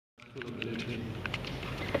full ability.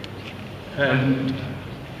 And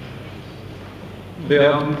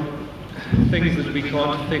there are things that we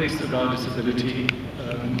can't fix around disability,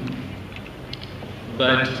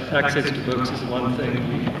 but access to books is one thing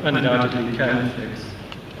we undoubtedly can fix.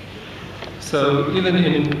 So even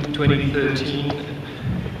in 2013,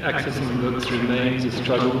 accessing books remains a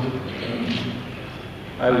struggle.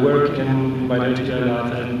 I work in my day-to-day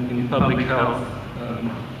life and in public health.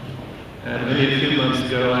 And only a few months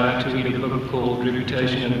ago, I had to read a book called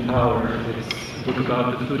Reputation and Power. It's a book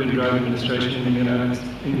about the Food and Drug Administration in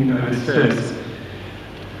the United States.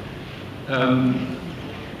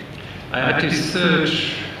 I had to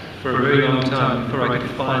search for a very long time before I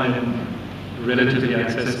could find a relatively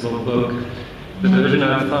accessible book. The version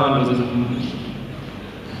I found was a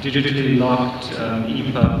digitally locked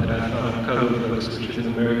EPUB that I found on Cover Books, which is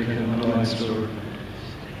an American online store.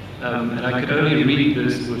 And I could only read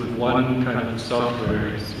this with one kind of software.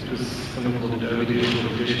 It was something called Adobe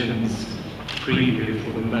Digital Editions Preview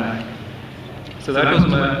for the Mac. So that was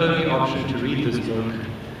my only option to read this book.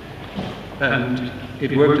 And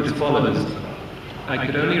it worked as follows. I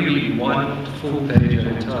could only read one full page at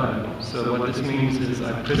a time. So what this means is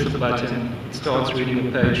I press a button, it starts reading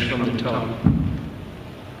a page from the top.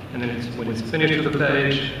 And then when it's finished with the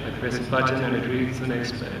page, I press a button and it reads the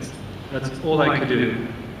next page. That's all I could do.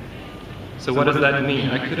 So what does that mean?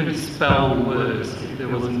 I couldn't spell words. If there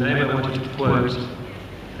was a name I wanted to quote,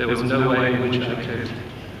 there was no way in which I could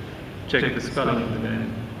check the spelling of the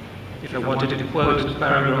name. If I wanted to quote a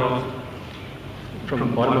paragraph from the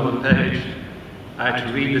bottom of the page, I had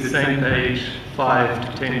to read the same page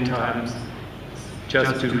 5 to 10 times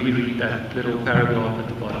just to reread that little paragraph at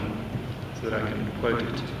the bottom so that I can quote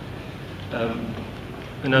it.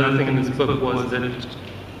 Another thing in this book was that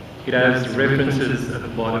it has references at the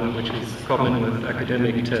bottom, which is common with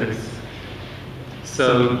academic texts.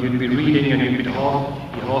 So you'd be reading and you'd be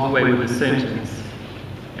halfway with a sentence,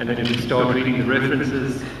 and then you'd start reading the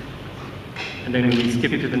references, and then when you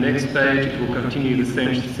skip to the next page, it will continue the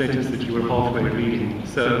same sentence that you were halfway reading.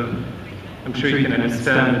 So I'm sure you can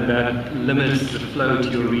understand that limits the flow to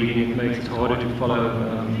your reading. It makes it harder to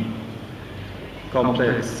follow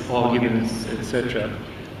complex arguments, etc.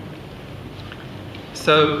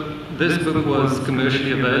 So this book was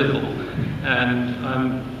commercially available, and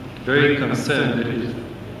I'm very concerned that if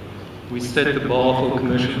we set the bar for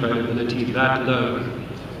commercial availability that low,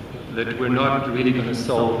 that we're not really going to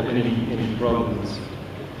solve any problems.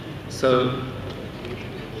 So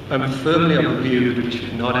I'm firmly of the view that we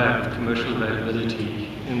should not have commercial availability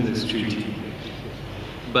in this treaty.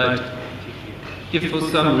 But if for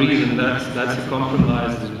some reason that's a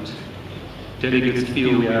compromise that delegates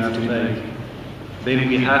feel we have to make, then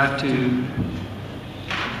we have to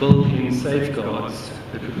build in safeguards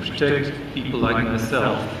that would protect people like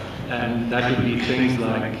myself, and that would be things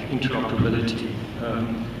like interoperability.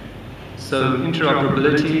 So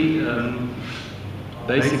interoperability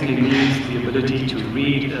basically means the ability to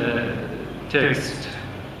read text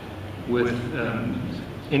with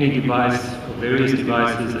any device or various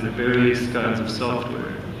devices and various kinds of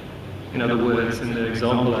software. In other words, in the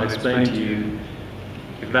example I explained to you,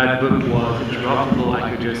 if that book was interoperable,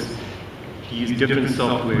 I could just use different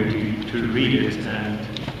software to read it, and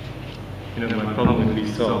my problem would be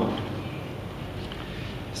solved.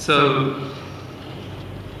 So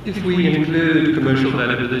if we include commercial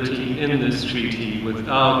availability in this treaty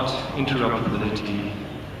without interoperability,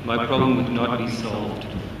 my problem would not be solved.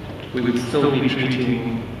 We would still be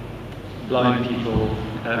treating blind people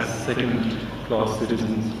as second-class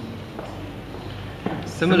citizens.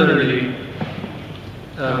 Similarly,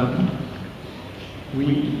 we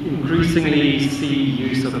increasingly see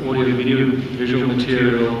use of audio-video visual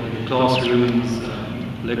material in classrooms,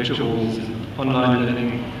 lecture halls, online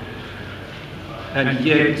learning. And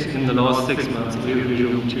yet, in the last 6 months,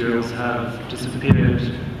 audio-visual materials have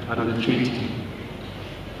disappeared out of the treaty.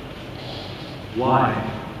 Why?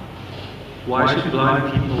 Why should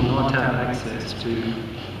blind people not have access to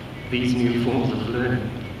these new forms of learning?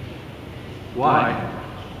 Why?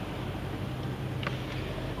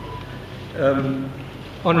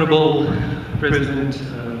 Honourable President,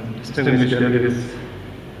 distinguished delegates,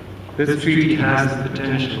 this treaty has the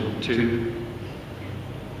potential to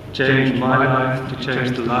change my life, to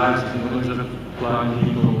change the lives of millions of blind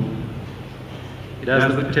people. It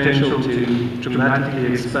has the potential to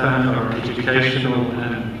dramatically expand our educational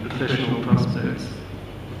and professional prospects.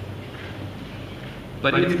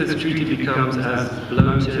 But if this treaty becomes as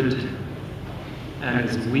bloated and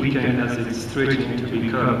as weakened as it's threatening to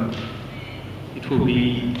become, it will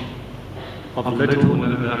be of little or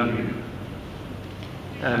no value.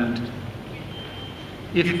 And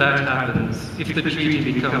if that happens, if the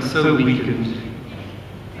treaty becomes so weakened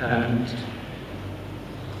and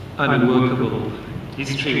unworkable,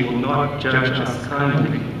 history will not judge us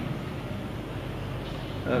kindly.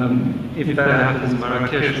 If that happens,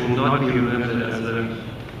 Marrakesh will not be remembered as a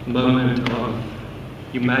moment of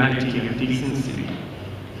humanity and decency,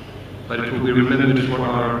 but it will be remembered for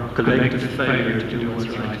our collective failure to do what's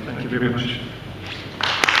right. Thank you very much.